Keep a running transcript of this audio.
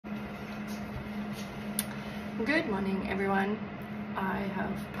Good morning, everyone. I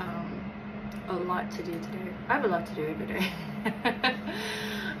have a lot to do today. I have a lot to do every day.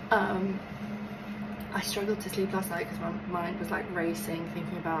 I struggled to sleep last night because my mind was like racing,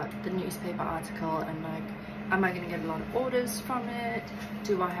 thinking about the newspaper article and like, am I going to get a lot of orders from it?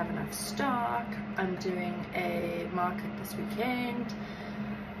 Do I have enough stock? I'm doing a market this weekend,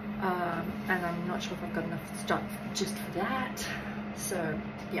 and I'm not sure if I've got enough stock just for that. So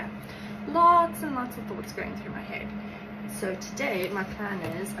yeah, lots and lots of thoughts going through my head. So today my plan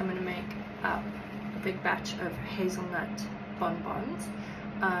is I'm going to make up a big batch of hazelnut bonbons,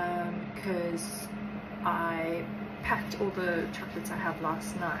 because I packed all the chocolates I have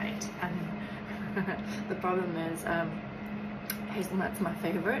last night, and the problem is hazelnut's my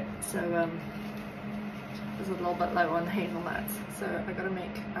favorite, so there's a little bit low on the hazelnuts, so I gotta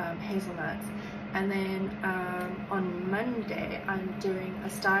make hazelnuts. And then on Monday I'm doing a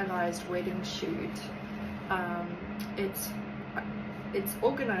stylized wedding shoot. It's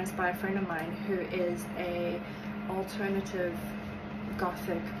organized by a friend of mine who is a alternative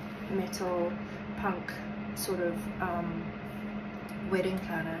gothic metal punk sort of wedding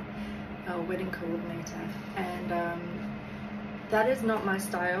planner or wedding coordinator, and that is not my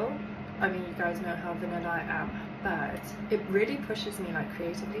style. I mean, you guys know how vanilla I am, but it really pushes me like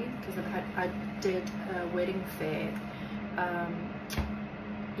creatively, because I did a wedding fair,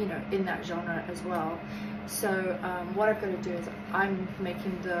 you know, in that genre as well. So what I've got to do is I'm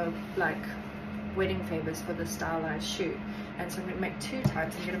making the like wedding favors for the stylized shoot, and so I'm going to make two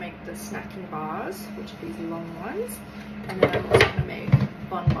types. I'm going to make the snacking bars, which are these long ones, and then I'm also going to make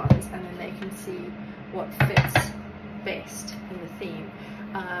bonbons, and then they can see what fits best in the theme.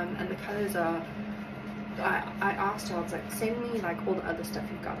 And the colors are, I asked her, I was like, send me like all the other stuff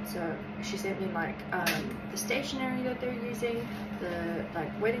you've got. So she sent me like the stationery that they're using, the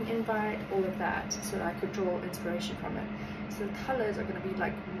like wedding invite, all of that, so that I could draw inspiration from it. So the colors are going to be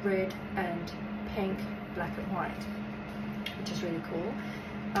like red and pink, black and white, which is really cool.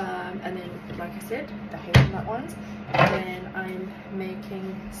 And then, like I said, the hazelnut ones. And then I'm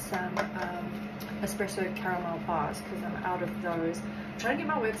making some espresso caramel bars, because I'm out of those. I'm trying to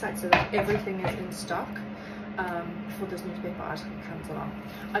get my website so that everything is in stock before this newspaper article comes along.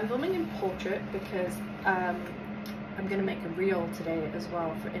 I'm filming in portrait because I'm going to make a reel today as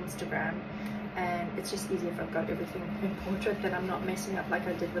well for Instagram, and it's just easier if I've got everything in portrait, then I'm not messing up like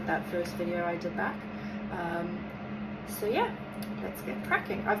I did with that first video I did back. So yeah, let's get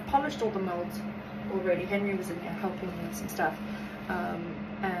cracking. I've polished all the molds already. Henry was in here helping me with some stuff,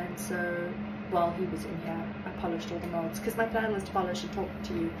 and so while he was in here I polished all the molds, because my plan was to polish and talk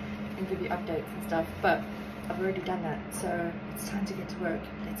to you and give you updates and stuff, but I've already done that, so it's time to get to work.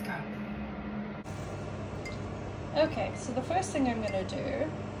 Let's go. Okay, so the first thing I'm going to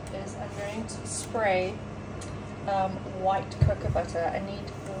do is I'm going to spray white cocoa butter. I need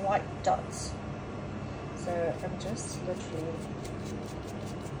white dots, so I'm just literally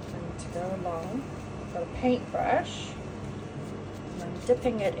going to go along. I've got a paintbrush, and I'm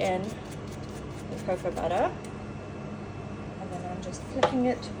dipping it in the cocoa butter, and then I'm just flicking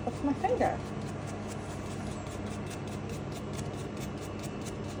it off my finger.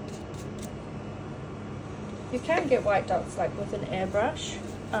 You can get white dots like with an airbrush,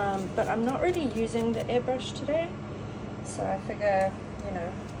 but I'm not really using the airbrush today, so I figure, you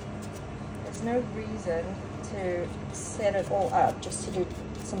know, there's no reason to set it all up just to do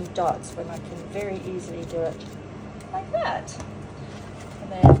some dots when I can very easily do it like that.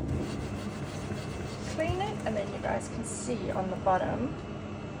 And then clean it, and then you guys can see on the bottom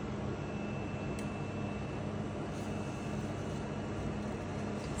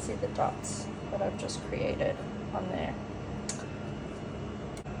see the dots that I've just created on there.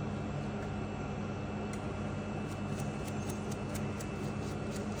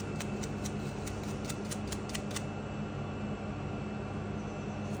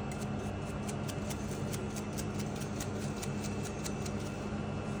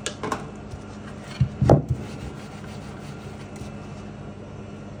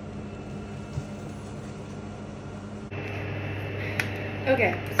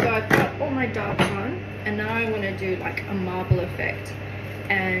 Okay, so I've got all my dots on, and now I want to do like a marble effect.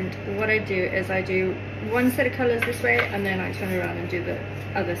 And what I do is I do one set of colors this way, and then I turn around and do the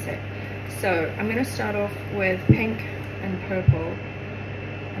other set. So I'm going to start off with pink and purple,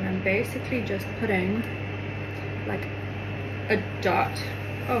 and I'm basically just putting like a dot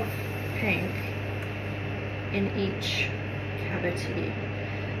of pink in each cavity.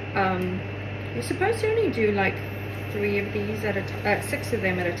 You're supposed to only do like 3 of these at a 6 of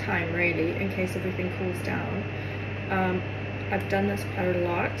them at a time, really, in case everything cools down. I've done this quite a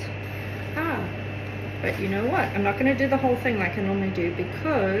lot. But you know what? I'm not going to do the whole thing like I normally do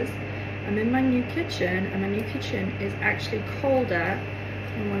because I'm in my new kitchen, and my new kitchen is actually colder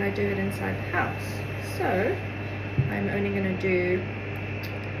than when I do it inside the house. So I'm only going to do,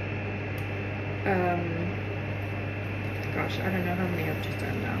 gosh, I don't know how many I've just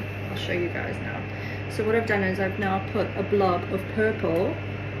done now. I'll show you guys now. So what I've done is I've now put a blob of purple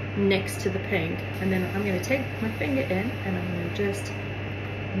next to the pink, and then I'm going to take my finger in and I'm going to just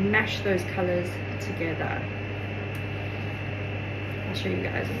mash those colors together. I'll show you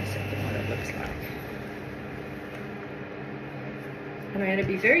guys in a second what it looks like. And I'm going to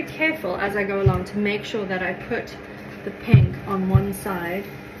be very careful as I go along to make sure that I put the pink on one side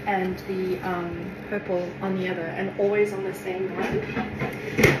and the purple on the other, and always on the same one.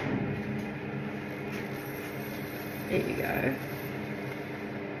 There you go.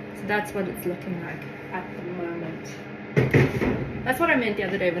 So that's what it's looking like at the moment. That's what I meant the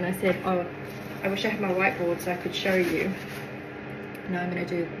other day when I said, oh, I wish I had my whiteboard so I could show you. Now I'm going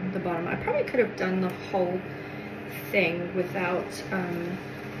to do the bottom. I probably could have done the whole thing without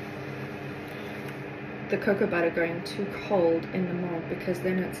the cocoa butter going too cold in the mold, because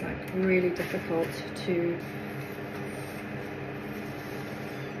then it's like really difficult to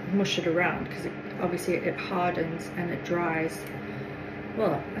mush it around, because obviously it hardens and it dries.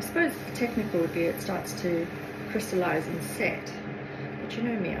 Well, I suppose the technical would be it starts to crystallize and set, but you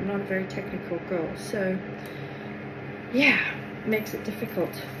know me, I'm not a very technical girl, so yeah, it makes it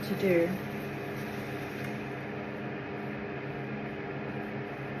difficult to do.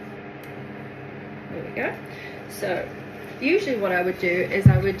 There we go. So usually what I would do is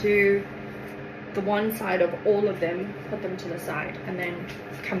I would do the one side of all of them, put them to the side, and then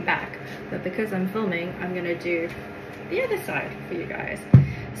come back. But because I'm filming, I'm going to do the other side for you guys.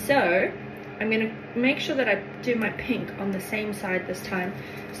 So I'm going to make sure that I do my pink on the same side this time,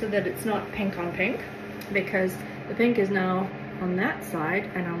 so that it's not pink on pink, because the pink is now on that side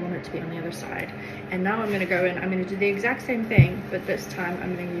and I want it to be on the other side. And now I'm going to go in, I'm going to do the exact same thing, but this time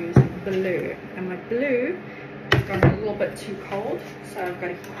I'm going to use blue. And my blue has gone a little bit too cold, so I've got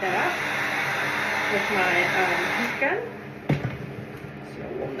to heat that up with my heat gun. So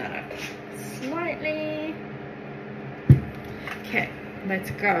I'll warm that up slightly. Okay, let's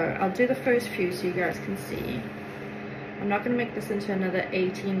go. I'll do the first few so you guys can see. I'm not going to make this into another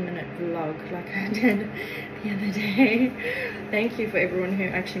 18-minute vlog like I did the other day. Thank you for everyone who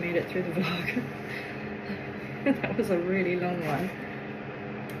actually made it through the vlog. That was a really long one.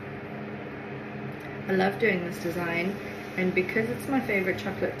 I love doing this design, and because it's my favorite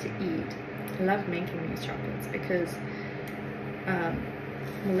chocolate to eat, I love making these chocolates because,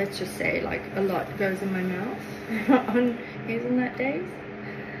 well, let's just say like a lot goes in my mouth on hazelnut days.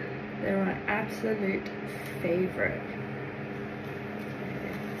 They're my absolute favorite.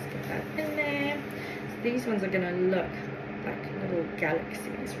 In there. So these ones are going to look like little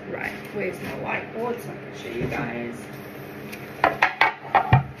galaxies. Right, where's my whiteboard so I can show you guys.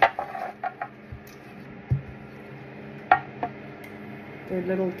 They're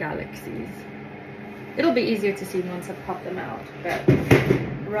little galaxies. It'll be easier to see once I pop them out, but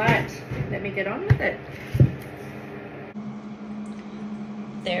right, let me get on with it.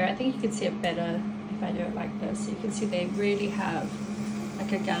 There, I think you can see it better if I do it like this. So you can see they really have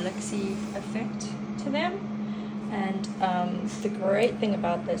like a galaxy effect to them, and the great thing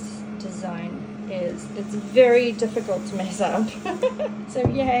about this design is it's very difficult to mess up. So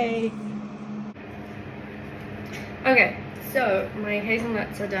yay. Okay, so my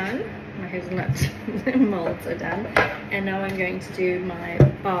hazelnuts are done, my hazelnut molds are done, and now I'm going to do my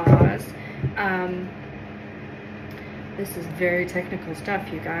bars. This is very technical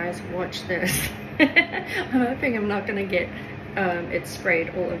stuff, you guys. Watch this. I'm hoping I'm not going to get it sprayed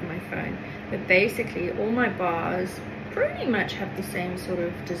all over my phone, but basically all my bars pretty much have the same sort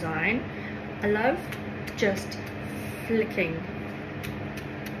of design. I love just flicking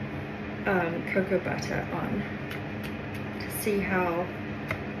cocoa butter on to see how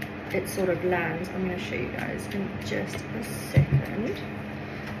it sort of lands. I'm going to show you guys in just a second.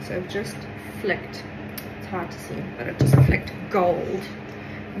 So I've just flicked, it's hard to see, but I've just flicked gold,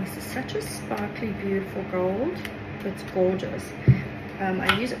 and this is such a sparkly beautiful gold. It's gorgeous.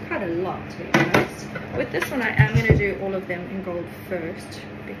 I use it quite a lot, to be honest. With this one I am going to do all of them in gold first,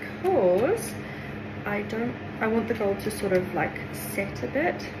 because I want the gold to sort of like set a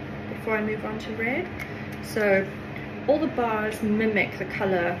bit before I move on to red. So all the bars mimic the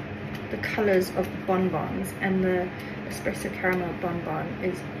colors of the bonbons, and the espresso caramel bonbon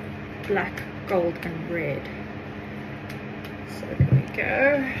is black, gold and red. So there we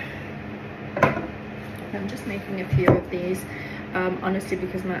go. I'm just making a few of these, honestly,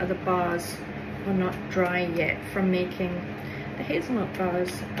 because my other bars are not dry yet from making the hazelnut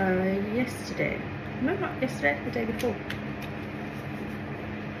bars yesterday. No, not yesterday, the day before.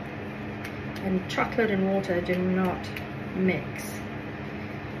 And chocolate and water do not mix.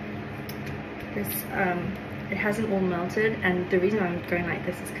 This it hasn't all melted, and the reason I'm going like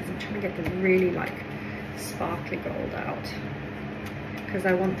this is because I'm trying to get the really like sparkly gold out, because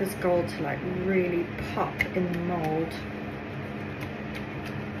I want this gold to like really pop in the mold.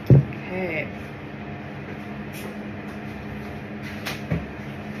 Okay.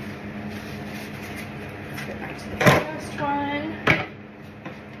 Let's go back to the first one.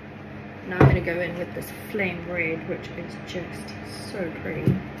 Now I'm going to go in with this flame red, which is just so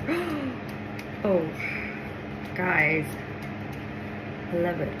pretty. Oh, guys, I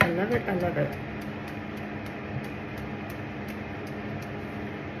love it, I love it, I love it.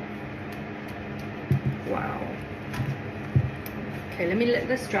 Wow. Okay, let me let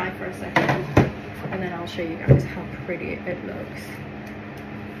this dry for a second, and then I'll show you guys how pretty it looks.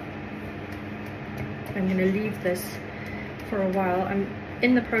 I'm going to leave this for a while. I'm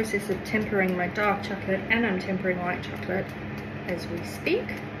in the process of tempering my dark chocolate, and I'm tempering white chocolate as we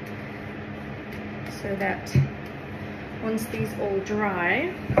speak, so that once these all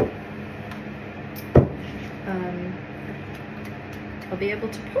dry, I'll be able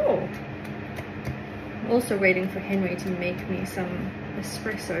to pour. I'm also waiting for Henry to make me some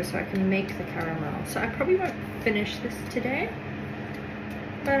espresso so I can make the caramel. So I probably won't finish this today,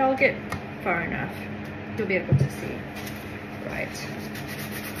 but I'll get far enough. You'll be able to see. Right.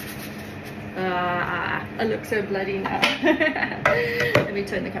 I look so bloody now. Let me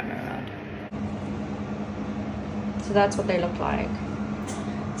turn the camera around. So that's what they look like.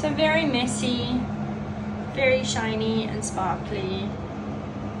 So very messy, very shiny and sparkly,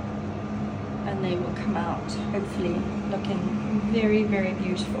 and they will come out hopefully looking very, very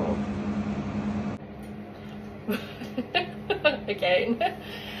beautiful. Again.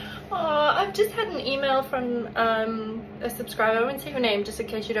 I've just had an email from a subscriber. I won't say your name just in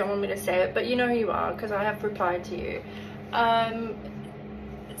case you don't want me to say it, but you know who you are because I have replied to you,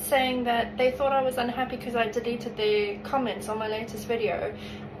 saying that they thought I was unhappy because I deleted their comments on my latest video.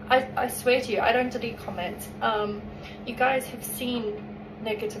 I swear to you, I don't delete comments. You guys have seen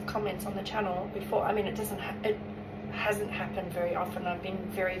negative comments on the channel before. I mean, it hasn't happened very often. I've been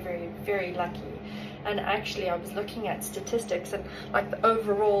very, very, very lucky. And actually I was looking at statistics, and like the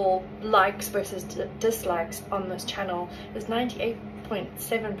overall likes versus dislikes on this channel is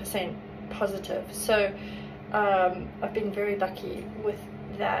 98.7% positive. So I've been very lucky with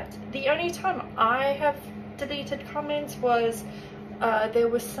that. The only time I have deleted comments was there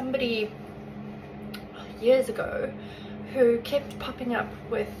was somebody years ago who kept popping up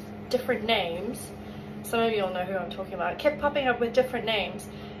with different names. Some of you all know who I'm talking about. Kept popping up with different names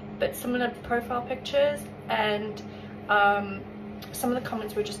but similar profile pictures, and some of the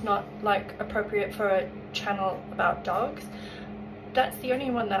comments were just not like appropriate for a channel about dogs. That's the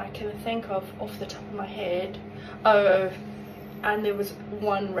only one that I can think of off the top of my head. Oh, and there was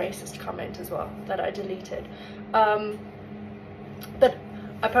one racist comment as well that I deleted. But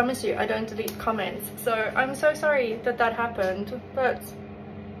I promise you I don't delete comments, so I'm so sorry that that happened, but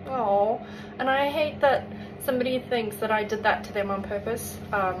oh, and I hate that somebody thinks that I did that to them on purpose,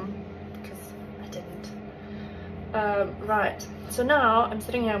 because I didn't. Right, so now I'm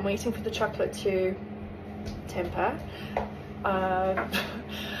sitting here, I'm waiting for the chocolate to temper,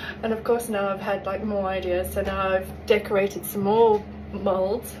 and of course now I've had like more ideas. So now I've decorated some more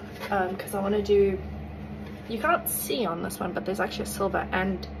molds, because I want to do, you can't see on this one, but there's actually a silver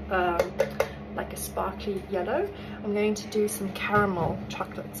and like a sparkly yellow. I'm going to do some caramel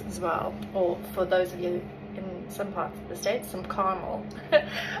chocolates as well, or for those of you in some parts of the States, some caramel.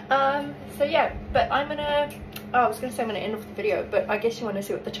 So yeah, but I'm gonna, oh, I was gonna say I'm gonna end off the video, but I guess you want to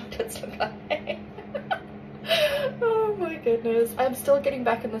see what the chocolates look like. Oh my goodness, I'm still getting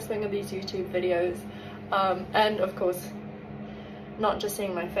back in the swing of these YouTube videos, and of course not just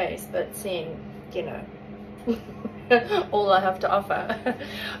seeing my face, but seeing, you know, all I have to offer.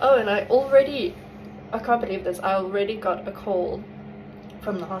 Oh, and I can't believe this, I already got a call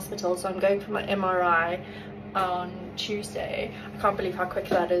from the hospital, so I'm going for my MRI on Tuesday. I can't believe how quick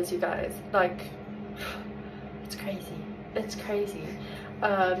that is, you guys. Like, it's crazy, it's crazy.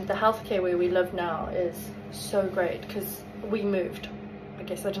 The healthcare where we live now is so great because we moved. I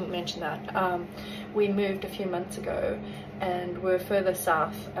guess I didn't mention that. We moved a few months ago and we're further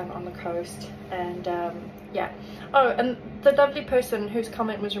south and on the coast, and yeah. Oh, and the lovely person whose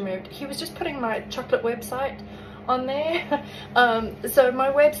comment was removed, he was just putting my chocolate website on there. So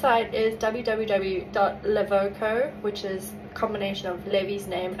my website is www.levoco, which is combination of Levy's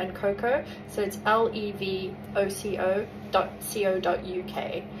name and Coco, so it's levoco.co.uk.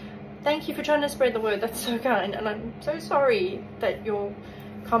 Thank you for trying to spread the word. That's so kind, and I'm so sorry that your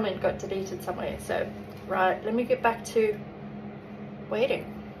comment got deleted somewhere. So right, let me get back to waiting.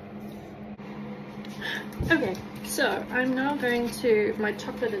 Okay, so I'm now going to, my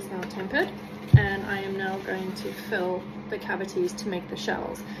chocolate is now tempered, and I am now going to fill the cavities to make the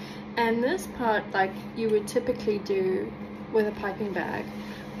shells. And this part, like you would typically do with a piping bag,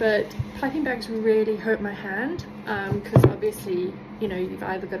 but piping bags really hurt my hand, because obviously, you know, you've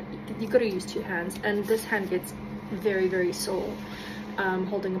got to use two hands, and this hand gets very, very sore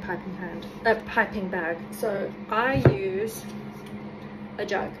holding a piping bag. So I use a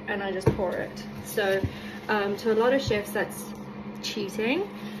jug and I just pour it. So to a lot of chefs that's cheating.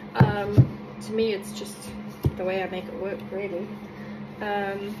 To me it's just the way I make it work, really.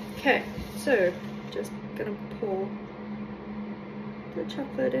 Okay, so just gonna pour the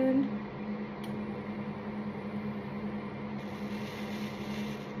chocolate in.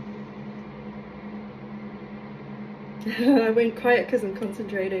 I went quiet because I'm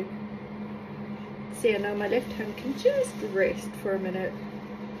concentrating. So yeah, now my left hand can just rest for a minute.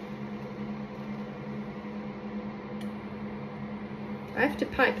 I have to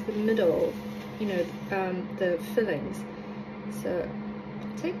pipe the middle, you know, the fillings. So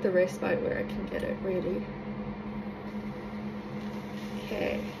I'll take the respite where I can get it, really.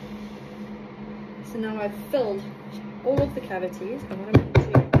 Okay. So now I've filled all of the cavities, and what I'm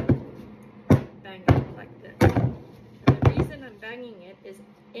going to bang it like this. And the reason I'm banging it is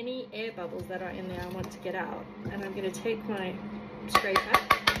any air bubbles that are in there I want to get out. And I'm going to take my scraper.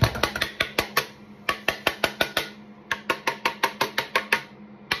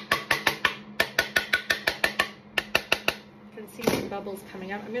 See some bubbles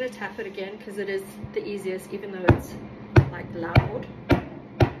coming up. I'm going to tap it again because it is the easiest, even though it's like loud.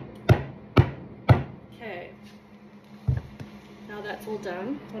 Okay, now that's all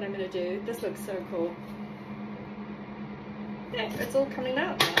done. What I'm going to do, this looks so cool. Yeah, it's all coming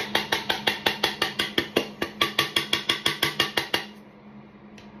out now.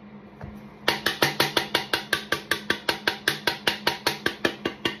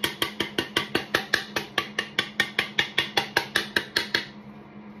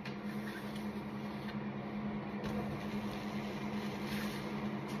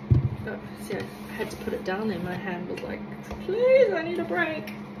 Oh, see, I had to put it down there. My hand was like, please, I need a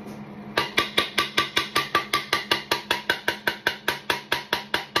break.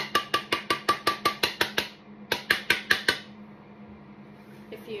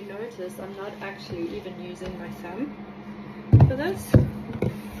 If you notice, I'm not actually even using my thumb for this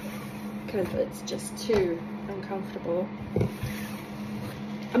because it's just too uncomfortable.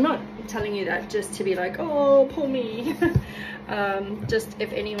 I'm not telling you that just to be like, oh, poor me. Just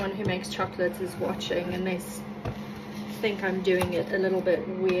if anyone who makes chocolates is watching and they think I'm doing it a little bit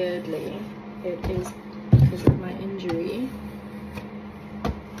weirdly, it is because of my injury.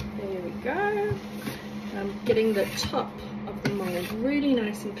 There we go. I'm getting the top of the mold really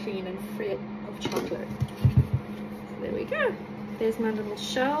nice and clean and free of chocolate. So there we go. There's my little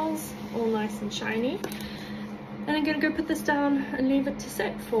shells, all nice and shiny. And I'm gonna go put this down and leave it to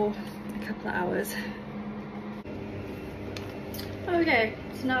set for a couple of hours. Okay,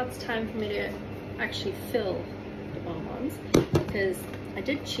 so now it's time for me to actually fill the bonbons, because I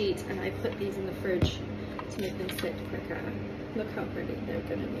did cheat and I put these in the fridge to make them set quicker. Look how pretty they're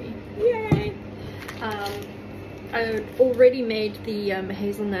gonna be. Yay! I already made the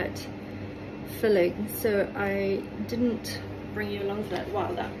hazelnut filling, so I didn't bring you along for that.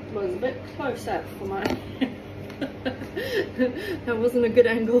 Wow, that was a bit close up for my that wasn't a good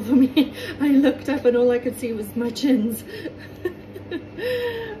angle for me. I looked up and all I could see was my chins.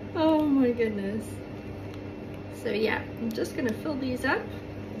 Oh my goodness. So yeah, I'm just gonna fill these up,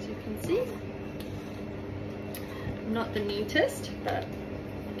 as you can see. Not the neatest, but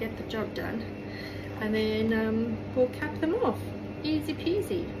get the job done. And then we'll cap them off. Easy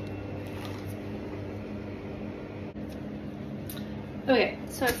peasy. Okay,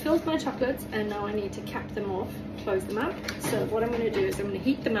 so I filled my chocolates and now I need to cap them off, close them up. So what I'm going to do is I'm going to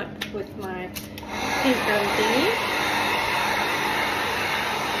heat them up with my heat gun thingy.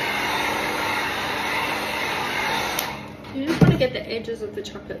 You just want to get the edges of the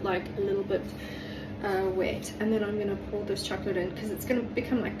chocolate like a little bit wet, and then I'm going to pour this chocolate in because it's going to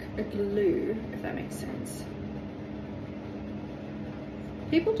become like a glue, if that makes sense.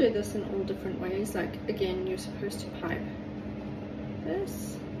 People do this in all different ways. Like, again, you're supposed to pipe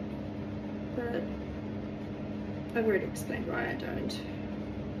this, but I've already explained why I don't.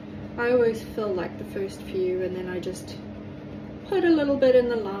 I always fill like the first few and then I just put a little bit in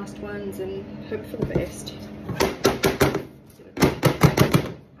the last ones and hope for the best. Ow,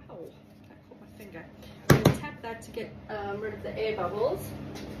 I caught my finger. I'm going to tap that to get rid of the air bubbles.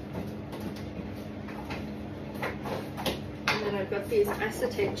 And then I've got these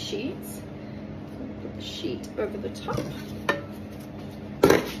acetate sheets. Put the sheet over the top. I'm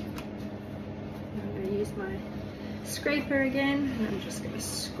going to use my scraper again, and I'm just going to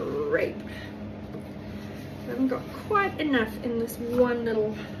scrape. I haven't got quite enough in this one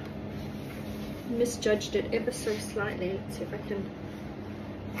little, misjudged it ever so slightly. Let's see if I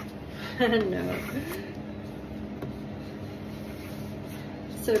can, no.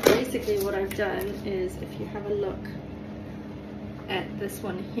 So basically what I've done is, if you have a look at this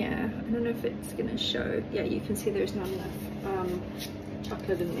one here, I don't know if it's going to show, yeah, you can see there's not enough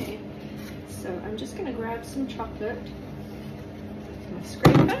chocolate in there. So I'm just going to grab some chocolate with my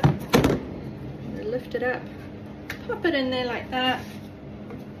scraper, I'm going to lift it up, pop it in there like that.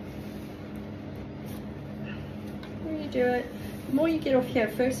 There you do it. The more you get off here,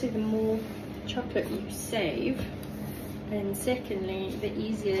 firstly the more chocolate you save, and secondly the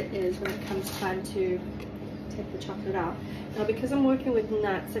easier it is when it comes time to take the chocolate out. Now because I'm working with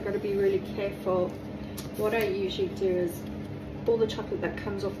nuts, I've got to be really careful. What I usually do is all the chocolate that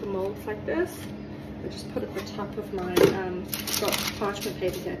comes off the molds like this, I just put at the top of my got parchment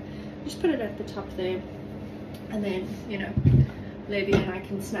paper here, just put it at the top there, and then, you know, Levy and I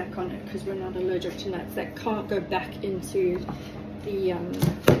can snack on it because we're not allergic to nuts that can't go back into the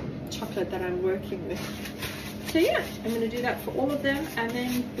chocolate that I'm working with. So yeah, I'm going to do that for all of them, and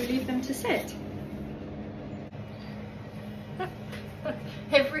then we leave them to set.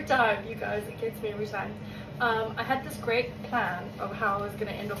 Every time, you guys, it gets me every time. I had this great plan of how I was going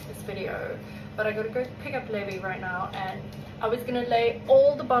to end off this video, but I got to go pick up Levy right now, and I was going to lay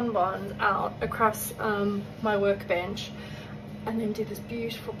all the bonbons out across my workbench and then do this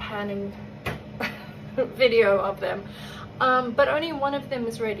beautiful panning video of them, but only one of them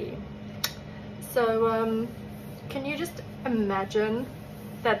is ready. So can you just imagine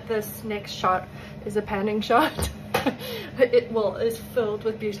that this next shot is a panning shot? It is filled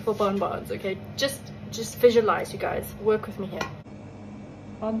with beautiful bonbons. Okay, just visualize, you guys, work with me here.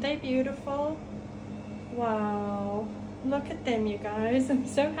 Aren't they beautiful? Wow, look at them, you guys. I'm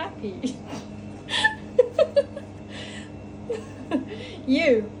so happy.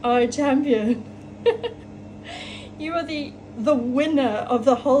 You are a champion. You are the winner of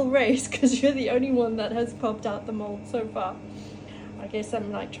the whole race, because you're the only one that has popped out the mold so far. I guess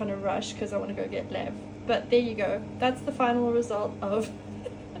I'm like trying to rush because I want to go get Lev, but there you go. That's the final result of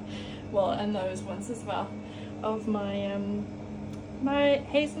well, and those ones as well, of my my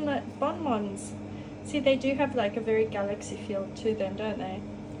hazelnut bonbons. See, they do have like a very galaxy feel to them, don't they?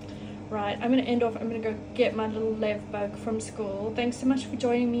 Right, I'm gonna end off. I'm gonna go get my little Lev bug from school. Thanks so much for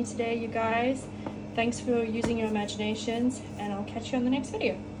joining me today, you guys. Thanks for using your imaginations, and I'll catch you on the next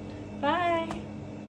video. Bye.